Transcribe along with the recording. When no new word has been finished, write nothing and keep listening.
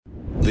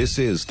This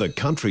is the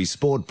Country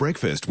Sport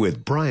Breakfast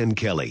with Brian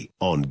Kelly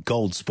on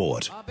Gold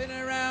Sport. I've been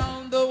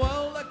around the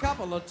world a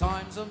couple of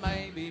times or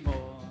maybe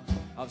more.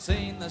 I've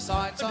seen the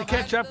sights. To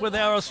catch up with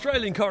our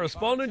Australian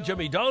correspondent,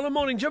 Jimmy Dolan.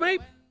 Morning, Jimmy.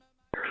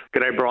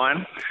 G'day,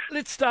 Brian.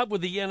 Let's start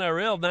with the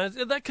NRL. Now,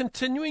 they're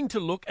continuing to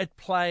look at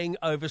playing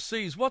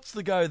overseas. What's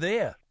the go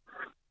there?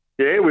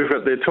 Yeah, we've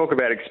got the talk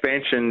about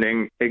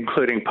expansion,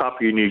 including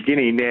Papua New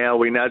Guinea. Now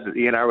we know that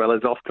the NRL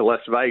is off to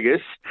Las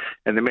Vegas,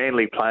 and the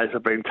Manly players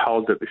have been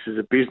told that this is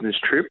a business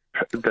trip.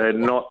 They're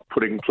not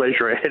putting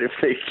pleasure ahead of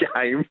their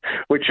game,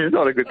 which is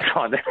not a good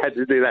sign. They had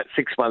to do that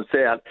 6 months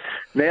out.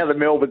 Now the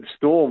Melbourne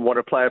Storm want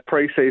to play a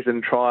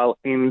pre-season trial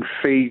in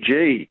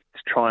Fiji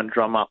to try and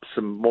drum up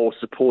some more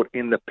support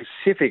in the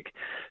Pacific.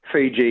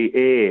 Fiji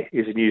Air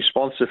is a new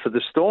sponsor for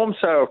the Storm,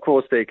 so of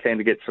course they're keen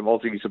to get some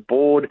Aussies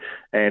aboard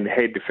and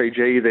head to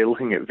Fiji. They're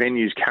looking at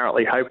venues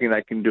currently, hoping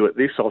they can do it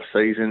this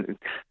off-season,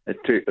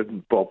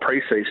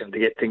 pre-season to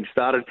get things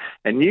started.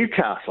 And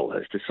Newcastle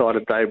has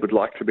decided they would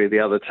like to be the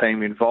other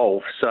team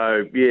involved.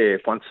 So, yeah,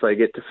 once they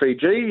get to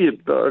Fiji,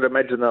 I'd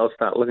imagine they'll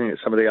start looking at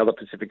some of the other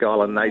Pacific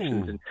Island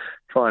nations and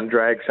try and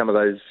drag some of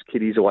those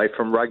kiddies away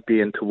from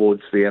rugby and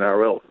towards the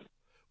NRL.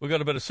 We've got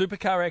a bit of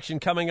supercar action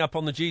coming up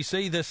on the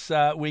GC this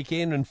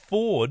weekend, and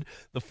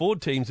the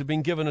Ford teams have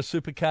been given a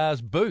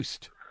supercars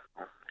boost.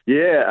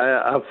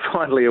 Yeah,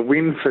 finally a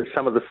win for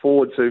some of the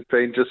Fords who've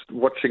been just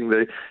watching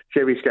the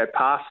Chevys go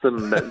past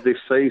them this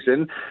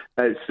season.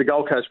 It's the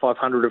Gold Coast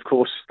 500, of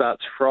course,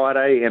 starts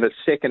Friday, and a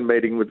second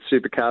meeting with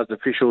Supercars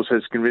officials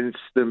has convinced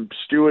them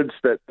stewards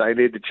that they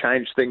need to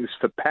change things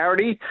for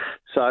parity.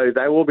 So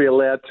they will be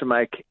allowed to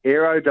make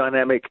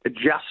aerodynamic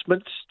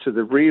adjustments to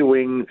the rear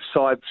wing,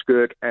 side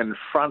skirt and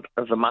front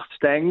of the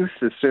Mustangs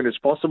as soon as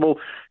possible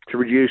to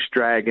reduce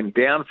drag and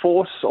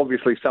downforce.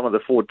 Obviously, some of the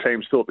Ford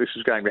teams thought this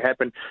was going to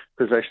happen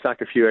because they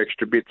stuck a few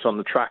extra bits on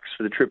the trucks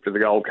for the trip to the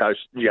Gold Coast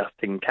just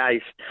in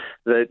case.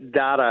 The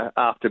data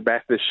after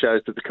Bathurst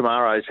shows that the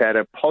Camaros had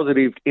a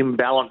positive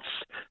imbalance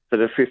for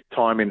the fifth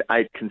time in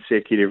 8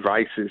 consecutive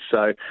races.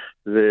 So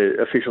the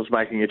officials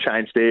making a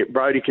change there.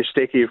 Brody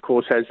Kostecki, of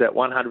course, has that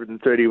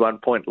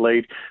 131-point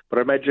lead, but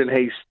I imagine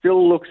he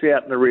still looks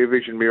out in the rear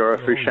vision mirror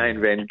for Shane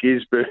Van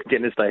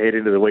Gisbergen as they head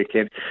into the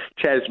weekend.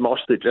 Chaz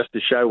Mostert, just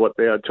to show what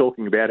they are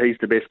talking about, he's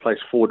the best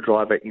placed Ford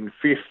driver in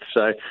 5th.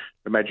 So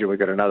imagine we've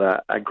got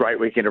a great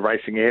weekend of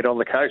racing ahead on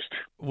the coast.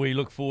 We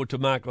look forward to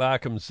Mark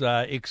Larkham's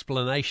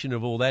explanation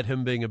of all that,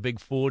 him being a big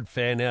Ford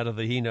fan out of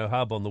the Hino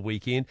Hub on the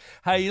weekend.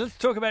 Hey, let's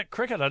talk about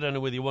cricket. I don't know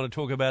whether you want to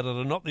talk about it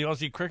or not. The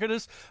Aussie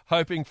cricketers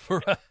hoping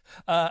for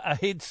a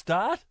head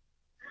start.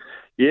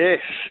 Yes,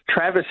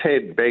 Travis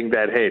Head being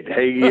that Head.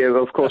 He,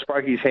 of course,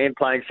 broke his hand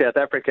playing South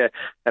Africa,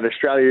 and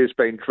Australia has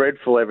been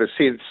dreadful ever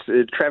since.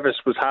 Travis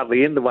was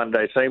hardly in the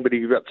one-day team, but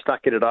he got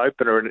stuck in an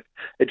opener, and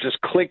it just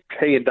clicked.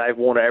 He and Dave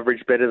Warner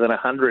averaged better than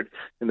 100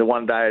 in the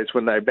one-days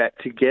when they bat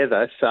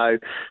together. So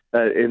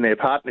in their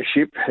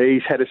partnership,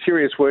 he's had a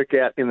serious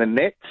workout in the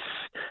nets,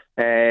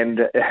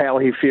 and how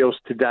he feels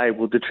today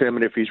will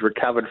determine if he's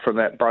recovered from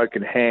that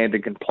broken hand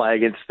and can play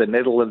against the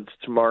Netherlands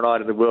tomorrow night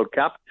in the World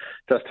Cup.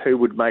 Just who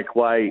would make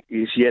way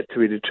is yet to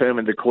be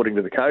determined, according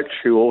to the coach,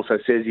 who also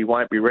says he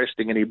won't be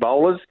resting any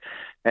bowlers.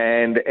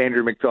 And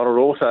Andrew McDonald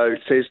also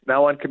says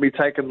no one can be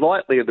taken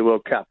lightly in the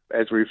World Cup,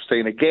 as we've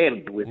seen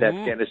again with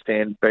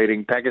Afghanistan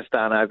beating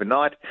Pakistan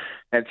overnight.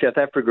 And South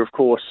Africa, of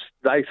course,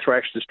 they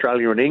thrashed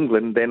Australia and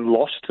England, then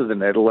lost to the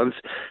Netherlands.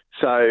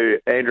 So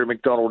Andrew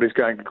McDonald is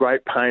going to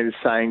great pains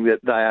saying that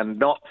they are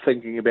not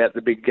thinking about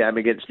the big game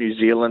against New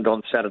Zealand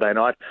on Saturday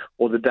night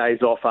or the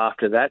days off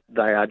after that.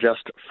 They are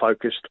just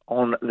focused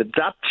on the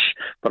Dutch.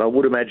 But I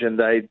would imagine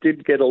they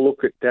did get a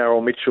look at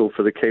Daryl Mitchell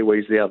for the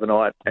Kiwis the other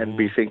night and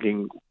be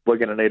thinking, we're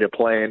going to need a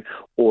plan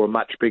or a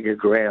much bigger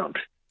ground.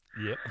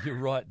 Yeah, you're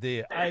right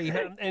there. Hey,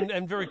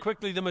 and very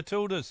quickly, the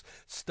Matildas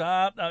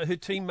start. Her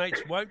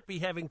teammates won't be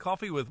having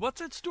coffee with. What's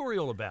that story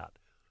all about?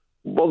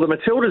 Well, the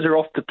Matildas are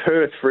off to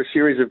Perth for a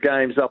series of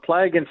games. They'll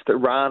play against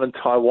Iran and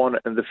Taiwan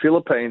and the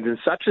Philippines, and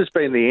such has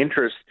been the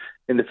interest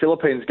in the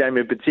Philippines game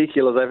in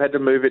particular, they've had to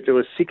move it to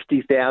a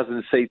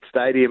 60,000-seat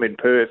stadium in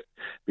Perth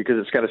because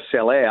it's going to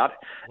sell out.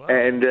 Wow.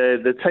 And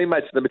the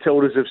teammates of the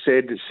Matildas have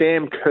said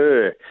Sam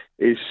Kerr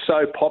is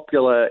so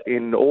popular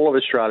in all of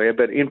Australia,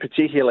 but in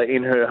particular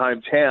in her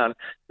hometown,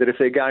 that if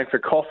they're going for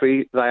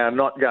coffee, they are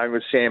not going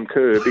with Sam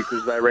Kerr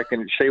because they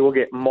reckon she will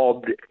get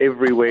mobbed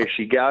everywhere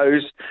she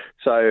goes.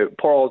 So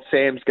poor old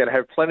Sam's going to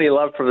have plenty of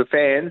love from the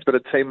fans, but a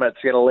teammate's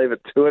going to leave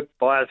it to it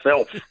by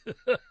herself.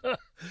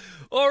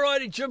 All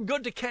righty, Jim,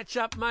 good to catch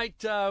up, mate.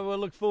 We'll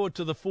look forward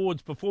to the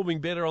Fords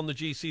performing better on the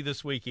GC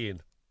this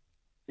weekend.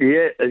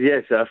 Yeah,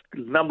 yes, a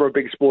number of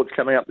big sports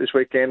coming up this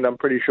weekend. I'm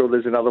pretty sure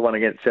there's another one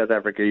against South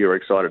Africa you're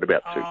excited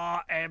about too. Oh,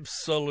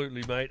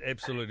 absolutely, mate,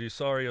 absolutely.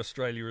 Sorry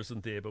Australia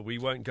isn't there, but we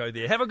won't go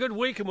there. Have a good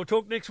week, and we'll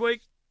talk next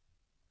week.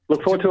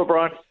 Look forward to it,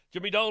 Brian.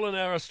 Jimmy Dolan,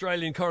 our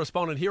Australian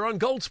correspondent here on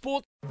Gold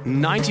Sport.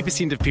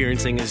 90% of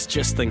parenting is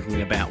just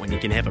thinking about when you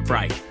can have a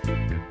break.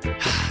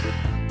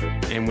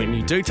 And when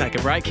you do take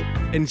a break,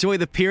 enjoy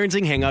the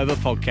Parenting Hangover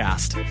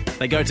podcast.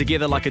 They go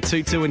together like a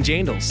tutu and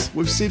jandals.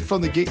 We've said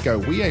from the get-go,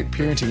 we ain't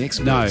parenting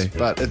experts,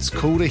 but it's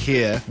cool to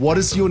hear, what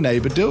is your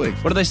neighbour doing?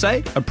 What do they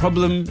say? A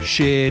problem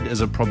shared is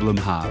a problem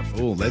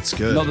halved. Oh, that's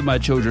good. Not that my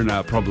children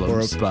are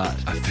problems, but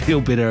I feel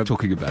better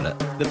talking about it.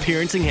 The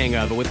Parenting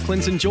Hangover with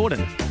Clinton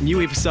Jordan.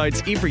 New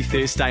episodes every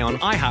Thursday on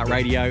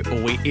iHeartRadio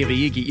or wherever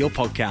you get your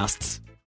podcasts.